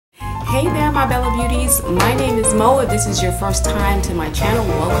Hey there, my Bella Beauties. My name is Mo. If this is your first time to my channel,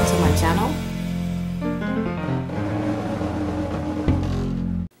 welcome to my channel.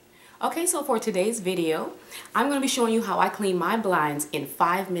 Okay, so for today's video, I'm going to be showing you how I clean my blinds in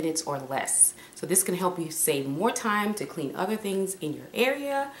 5 minutes or less. So this can help you save more time to clean other things in your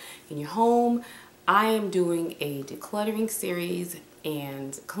area, in your home. I am doing a decluttering series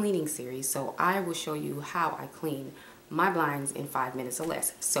and cleaning series, so I will show you how I clean my blinds in 5 minutes or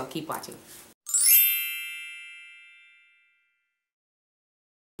less. So keep watching.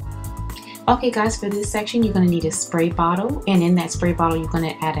 Okay guys, for this section you're going to need a spray bottle, and in that spray bottle you're going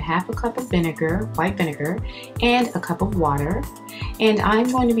to add a half a cup of vinegar, white vinegar, and a cup of water. And I'm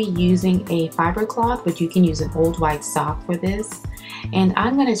going to be using a fiber cloth, but you can use an old white sock for this. And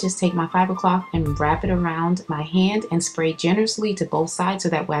I'm going to just take my fiber cloth and wrap it around my hand and spray generously to both sides so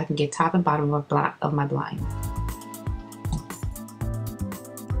that way I can get top and bottom of my blind.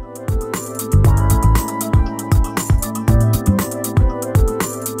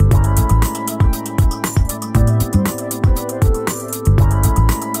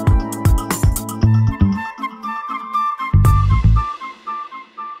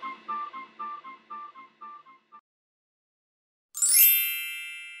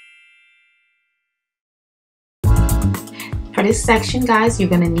 For this section, guys, you're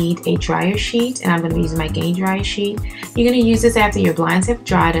going to need a dryer sheet, and I'm going to be using my Gain dryer sheet. You're going to use this after your blinds have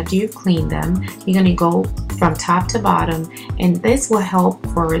dried, after you've cleaned them. You're going to go from top to bottom, and this will help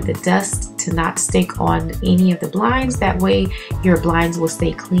for the dust to not stick on any of the blinds. That way your blinds will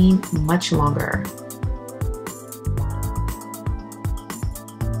stay clean much longer.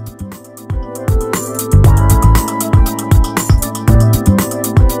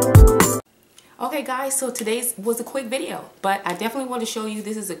 Okay guys, so today's was a quick video, but I definitely want to show you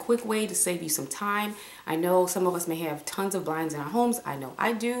this is a quick way to save you some time. I know some of us may have tons of blinds in our homes. I know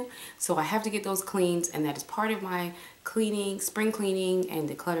I do. So I have to get those cleaned, and that is part of my cleaning, spring cleaning and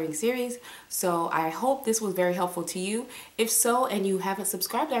decluttering series. So I hope this was very helpful to you. If so, and you haven't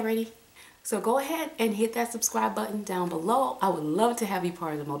subscribed already, so go ahead and hit that subscribe button down below. I would love to have you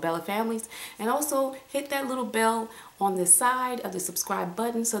part of the Mobella families. And also hit that little bell on the side of the subscribe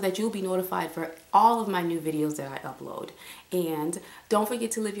button so that you'll be notified for all of my new videos that I upload. And don't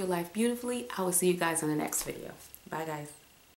forget to live your life beautifully. I will see you guys in the next video. Bye guys.